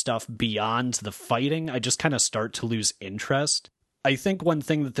variety of stuff beyond the fighting, I just kind of start to lose interest. I think one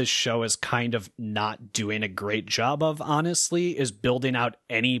thing that this show is kind of not doing a great job of, honestly, is building out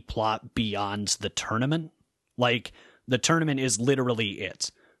any plot beyond the tournament. Like, the tournament is literally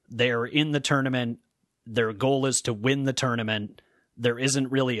it. They're in the tournament. Their goal is to win the tournament. There isn't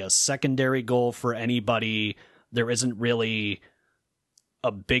really a secondary goal for anybody. There isn't really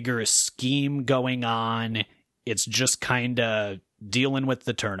a bigger scheme going on. It's just kind of dealing with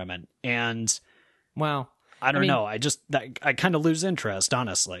the tournament. And, well, I don't know. I kind of lose interest,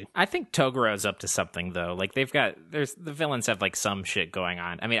 honestly. I think Togoro's up to something, though. Like, the villains have like some shit going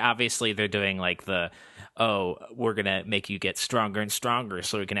on. I mean, obviously they're doing like we're gonna make you get stronger and stronger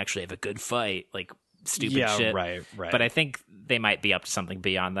so we can actually have a good fight, like stupid shit. Right. But I think they might be up to something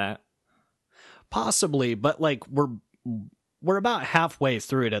beyond that. Possibly, but like we're about halfway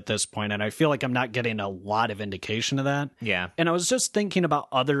through it at this point, and I feel like I'm not getting a lot of indication of that. Yeah. And I was just thinking about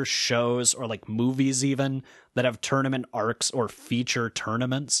other shows or like movies even that have tournament arcs or feature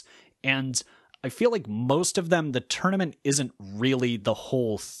tournaments, and I feel like most of them, the tournament isn't really the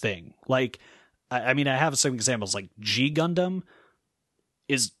whole thing. Like, I mean, I have some examples, like G Gundam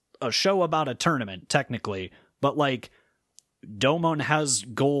is a show about a tournament, technically, but like Domon has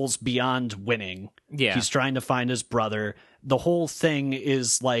goals beyond winning. Yeah. He's trying to find his brother. The whole thing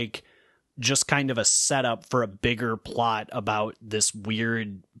is like just kind of a setup for a bigger plot about this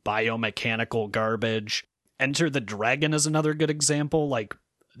weird biomechanical garbage. Enter the Dragon is another good example. Like,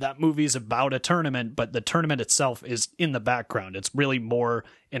 that movie's about a tournament, but the tournament itself is in the background. It's really more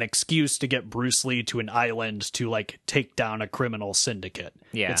an excuse to get Bruce Lee to an island to like take down a criminal syndicate.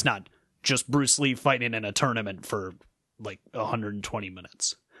 Yeah. It's not just Bruce Lee fighting in a tournament for like 120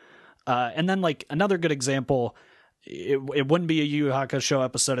 minutes. And then like another good example, it wouldn't be a Yu Yu Hakusho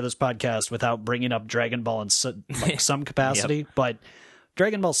episode of this podcast without bringing up Dragon Ball in some capacity, Yep. But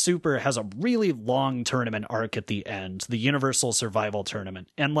Dragon Ball Super has a really long tournament arc at the end, the Universal Survival Tournament.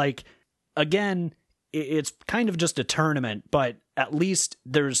 And like, again, it's kind of just a tournament, but at least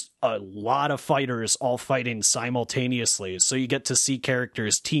there's a lot of fighters all fighting simultaneously. So you get to see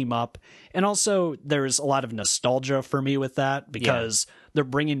characters team up. And also there's a lot of nostalgia for me with that because they're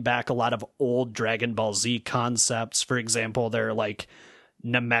bringing back a lot of old Dragon Ball Z concepts. For example, they're like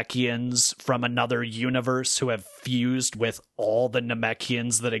Namekians from another universe who have fused with all the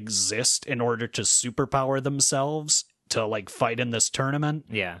Namekians that exist in order to superpower themselves to like fight in this tournament.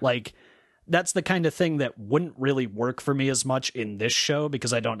 Yeah. Like, that's the kind of thing that wouldn't really work for me as much in this show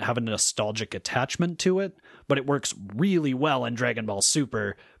because I don't have a nostalgic attachment to it, but it works really well in Dragon Ball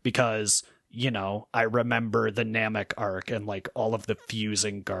Super because, you know, I remember the Namek arc and like all of the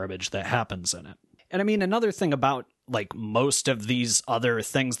fusing garbage that happens in it. And I mean, another thing about like most of these other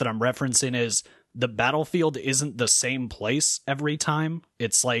things that I'm referencing is the battlefield isn't the same place every time.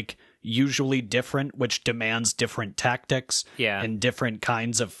 It's like usually different, which demands different tactics and different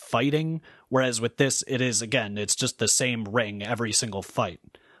kinds of fighting. Whereas with this, it is, again, it's just the same ring every single fight.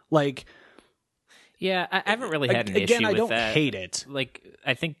 Like, yeah, I haven't really had an issue with that. Again, I don't hate it. Like,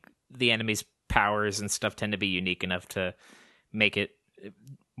 I think the enemy's powers and stuff tend to be unique enough to make it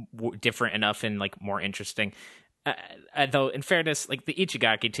different enough and like more interesting. Though, in fairness, like the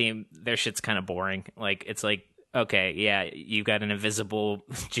Ichigaki team, their shit's kind of boring. Like, it's like, okay, yeah, you got an invisible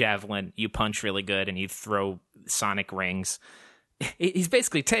javelin, you punch really good, and you throw sonic rings. He's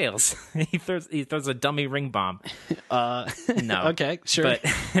basically Tails. He throws a dummy ring bomb. No, okay, sure. But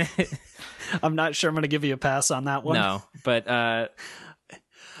I'm not sure I'm going to give you a pass on that one. No, but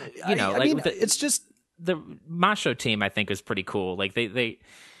you know, I like mean, it's just the Masho team. I think is pretty cool. Like they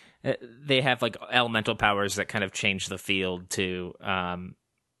have like elemental powers that kind of change the field to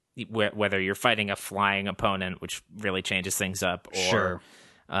whether you're fighting a flying opponent, which really changes things up, or sure.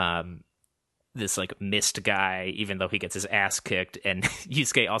 this like mist guy, even though he gets his ass kicked, and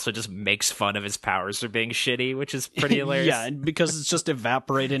Yusuke also just makes fun of his powers for being shitty, which is pretty hilarious. Yeah, because it's just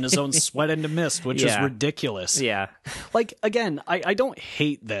evaporating his own sweat into mist, which is ridiculous. Yeah. Like, again, I don't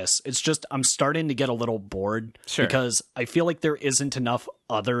hate this. It's just I'm starting to get a little bored because I feel like there isn't enough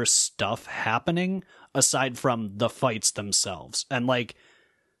other stuff happening aside from the fights themselves. And like,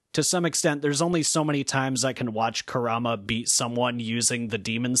 to some extent, there's only so many times I can watch Kurama beat someone using the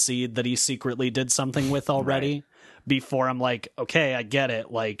demon seed that he secretly did something with already before I'm like, okay, I get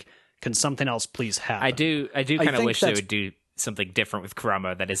it. Like, can something else please happen? I do kind of wish they would do something different with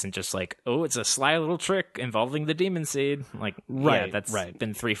Kurama that isn't just like, oh, it's a sly little trick involving the demon seed. Like, that's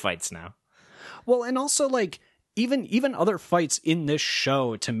been 3 fights now. Well, and also like even other fights in this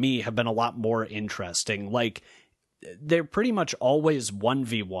show to me have been a lot more interesting. Like, they're pretty much always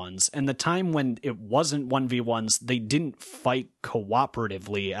 1v1s, and the time when it wasn't 1v1s, they didn't fight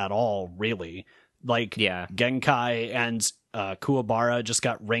cooperatively at all, really. Like, Genkai and Kuwabara just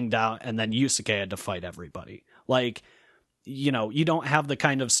got ringed out, and then Yusuke had to fight everybody. Like, you know, you don't have the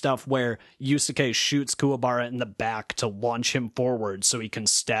kind of stuff where Yusuke shoots Kuwabara in the back to launch him forward so he can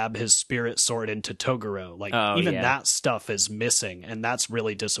stab his spirit sword into Toguro. Like, that stuff is missing, and that's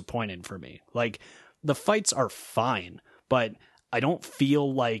really disappointing for me. Like, the fights are fine, but I don't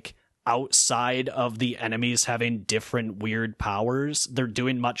feel like outside of the enemies having different weird powers, they're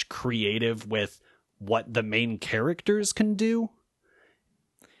doing much creative with what the main characters can do.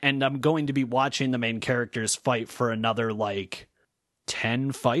 And I'm going to be watching the main characters fight for another, like,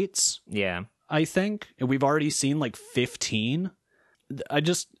 10 fights. Yeah. I think. And we've already seen, like, 15.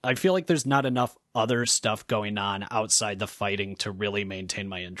 I feel like there's not enough other stuff going on outside the fighting to really maintain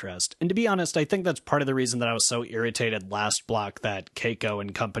my interest. And to be honest, I think that's part of the reason that I was so irritated last block that Keiko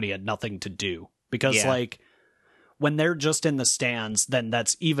and company had nothing to do. Because, like, when they're just in the stands, then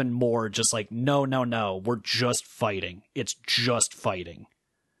that's even more just like, no, we're just fighting. It's just fighting.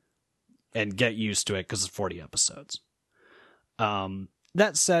 And get used to it because it's 40 episodes.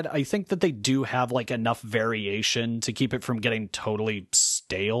 That said, I think that they do have like enough variation to keep it from getting totally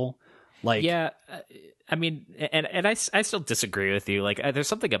stale. Like, yeah, I mean, and I still disagree with you. Like, there's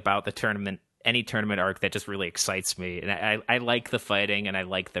something about the tournament, any tournament arc, that just really excites me, and I like the fighting and I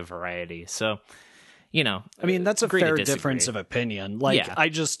like the variety. So, you know, I mean, that's a fair difference of opinion. Like,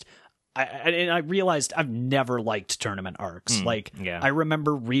 I realized I've never liked tournament arcs. I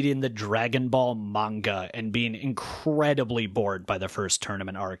remember reading the Dragon Ball manga and being incredibly bored by the first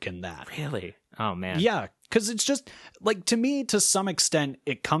tournament arc in that. Really? Oh, man. Yeah, because it's just, like, to me, to some extent,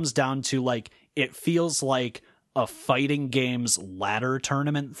 it comes down to, like, it feels like a fighting game's ladder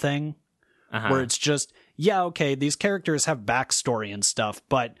tournament thing, where it's just, okay, these characters have backstory and stuff,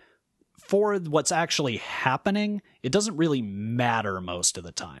 but for what's actually happening, it doesn't really matter most of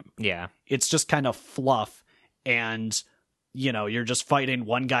the time. Yeah. It's just kind of fluff, and, you know, you're just fighting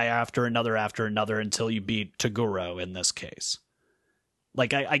one guy after another until you beat Toguro in this case.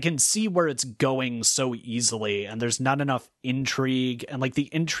 Like, I can see where it's going so easily, and there's not enough intrigue, and, like, the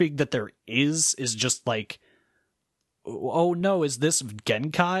intrigue that there is just like, oh no, is this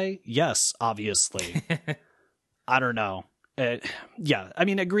Genkai? Yes, obviously. I don't know. I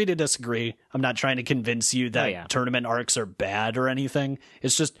mean, agree to disagree. I'm not trying to convince you that tournament arcs are bad or anything.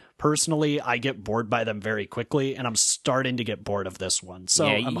 It's just, personally, I get bored by them very quickly, and I'm starting to get bored of this one. So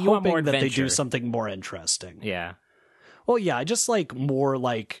I'm hoping that they do something more interesting. Yeah. Well, yeah, I just like more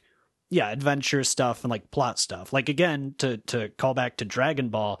like, adventure stuff and like plot stuff. Like, again, to call back to Dragon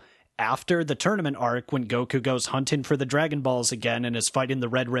Ball, after the tournament arc, when Goku goes hunting for the Dragon Balls again and is fighting the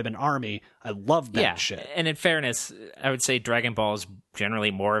Red Ribbon Army, I love that shit. And in fairness, I would say Dragon Ball is generally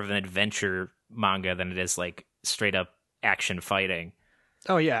more of an adventure manga than it is like straight up action fighting.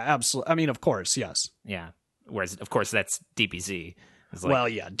 Oh, yeah, absolutely. I mean, of course, yes. Yeah. Whereas, of course, that's DBZ. Like, well,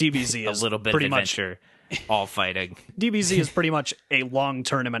 yeah, DBZ is a little bit of adventure, all fighting. DBZ is pretty much a long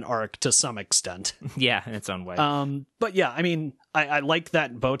tournament arc to some extent. Yeah, in its own way. But yeah, I mean, I like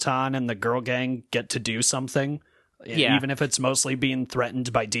that Botan and the girl gang get to do something. Yeah. Even if it's mostly being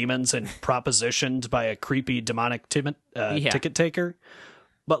threatened by demons and propositioned by a creepy demonic ticket taker.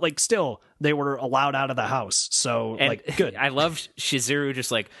 But, like, still, they were allowed out of the house. So, like, good. I love Shizuru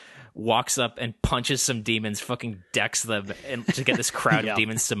just, like, walks up and punches some demons, fucking decks them, and to get this crowd of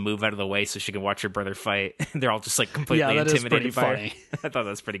demons to move out of the way so she can watch her brother fight. They're all just like completely intimidated by her. I thought that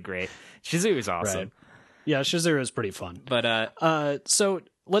was pretty great. Shizuru is awesome. Right. Yeah, Shizuru is pretty fun. But so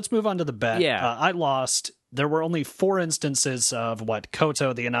let's move on to the bet. Yeah. I lost. There were only 4 instances of what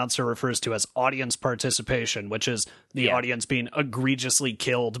Koto, the announcer, refers to as audience participation, which is the audience being egregiously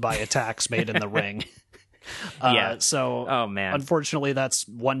killed by attacks made in the ring. So, oh man, unfortunately, that's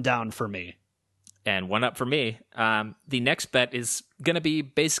one down for me. And one up for me. The next bet is going to be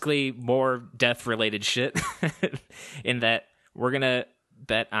basically more death-related shit in that we're going to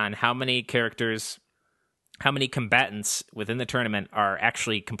bet on how many combatants within the tournament are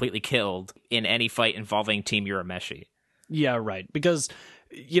actually completely killed in any fight involving Team Urameshi. Yeah, right. Because,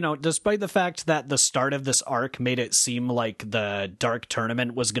 despite the fact that the start of this arc made it seem like the Dark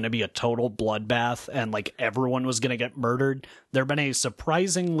Tournament was going to be a total bloodbath and like everyone was going to get murdered, there have been a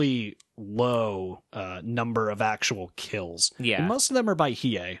surprisingly low number of actual kills. Yeah. And most of them are by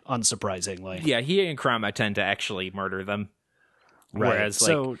Hiei, unsurprisingly. Yeah, Hiei and Kurama tend to actually murder them. Right. Whereas,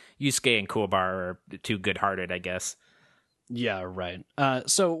 Yusuke and Kuwabara are too good-hearted, I guess. Yeah, right.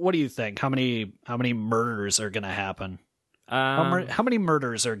 So what do you think? How many murders are going to happen? How many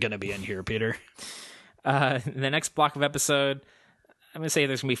murders are going to be in here, Peter? The next block of episode, I'm going to say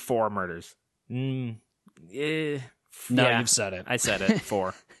there's going to be 4 murders. No, Yeah, you've said it. I said it,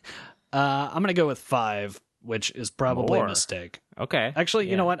 4. I'm going to go with 5, which is probably a mistake. Okay. Actually,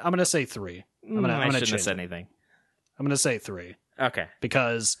 you know what? I'm going to say 3. I shouldn't have said anything. I'm going to say 3. Okay.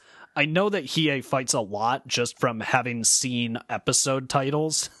 Because I know that Hiei fights a lot just from having seen episode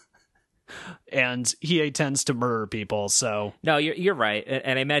titles. And Hiei tends to murder people, so... No, you're right.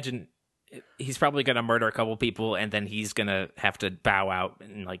 And I imagine he's probably going to murder a couple people, and then he's going to have to bow out,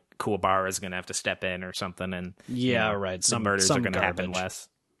 and like Kuwabara is going to have to step in or something, and right. Some murders are going to happen less.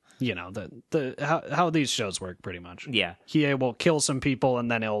 How these shows work, pretty much. Yeah. Hiei will kill some people, and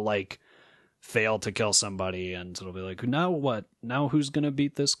then he'll, fail to kill somebody, and it'll be like, now what? Now who's going to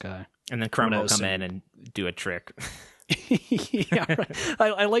beat this guy? And then Kurama will come in and do a trick. Yeah, right.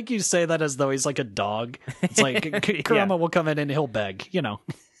 I like you say that as though he's like a dog. It's like Kurama will come in and he'll beg,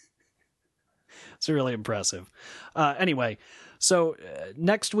 It's really impressive. Anyway, so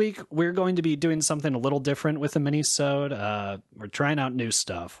next week we're going to be doing something a little different with the mini-sode. We're trying out new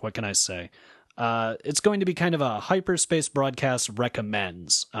stuff. What can I say? It's going to be kind of a hyperspace broadcast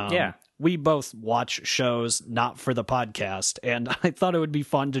recommends. We both watch shows not for the podcast, and I thought it would be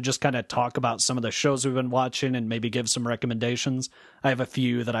fun to just kind of talk about some of the shows we've been watching and maybe give some recommendations. I have a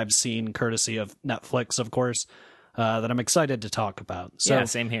few that I've seen courtesy of Netflix, of course, that I'm excited to talk about. So, yeah,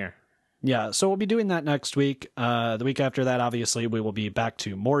 same here. Yeah, so we'll be doing that next week. The week after that, obviously, we will be back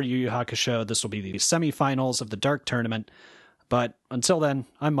to more Yu Yu Hakusho. This will be the semifinals of the Dark Tournament. But until then,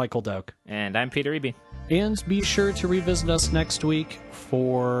 I'm Michael Doak. And I'm Peter Eby. And be sure to revisit us next week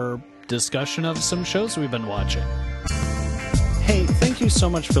for discussion of some shows we've been watching. Hey, thank you so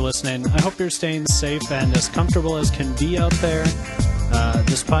much for listening. I hope you're staying safe and as comfortable as can be out there.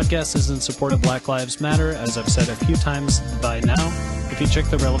 This podcast is in support of Black Lives Matter, as I've said a few times by now. If you check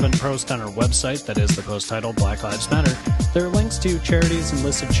the relevant post on our website, that is the post titled Black Lives Matter, there are links to charities and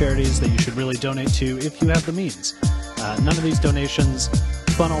lists of charities that you should really donate to if you have the means. None of these donations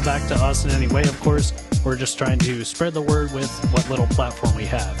funnel back to us in any way, of course. We're just trying to spread the word with what little platform we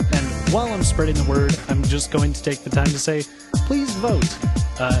have. And while I'm spreading the word, I'm just going to take the time to say, please vote.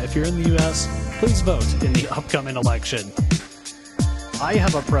 If you're in the U.S., please vote in the upcoming election. I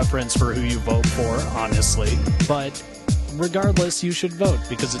have a preference for who you vote for, honestly, but regardless, you should vote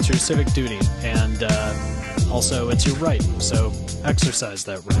because it's your civic duty, and also it's your right, so exercise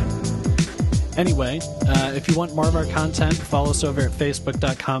that right. Anyway, if you want more of our content, follow us over at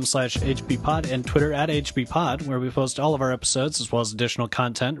facebook.com/HBpod and Twitter @HBpod, where we post all of our episodes as well as additional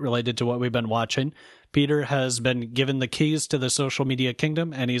content related to what we've been watching. Peter has been given the keys to the social media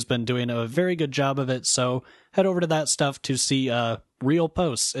kingdom, and he's been doing a very good job of it, so head over to that stuff to see real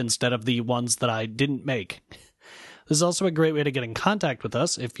posts instead of the ones that I didn't make. This is also a great way to get in contact with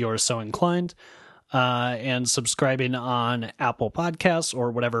us if you're so inclined. And subscribing on Apple Podcasts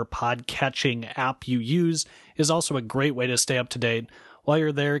or whatever podcatching app you use is also a great way to stay up to date. While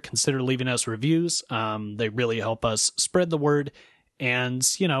you're there, consider leaving us reviews. They really help us spread the word. And,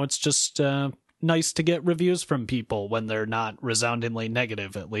 it's just nice to get reviews from people when they're not resoundingly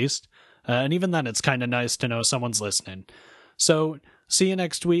negative, at least. And even then, it's kind of nice to know someone's listening. So, see you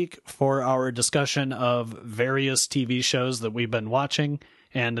next week for our discussion of various TV shows that we've been watching.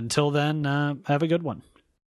 And until then, have a good one.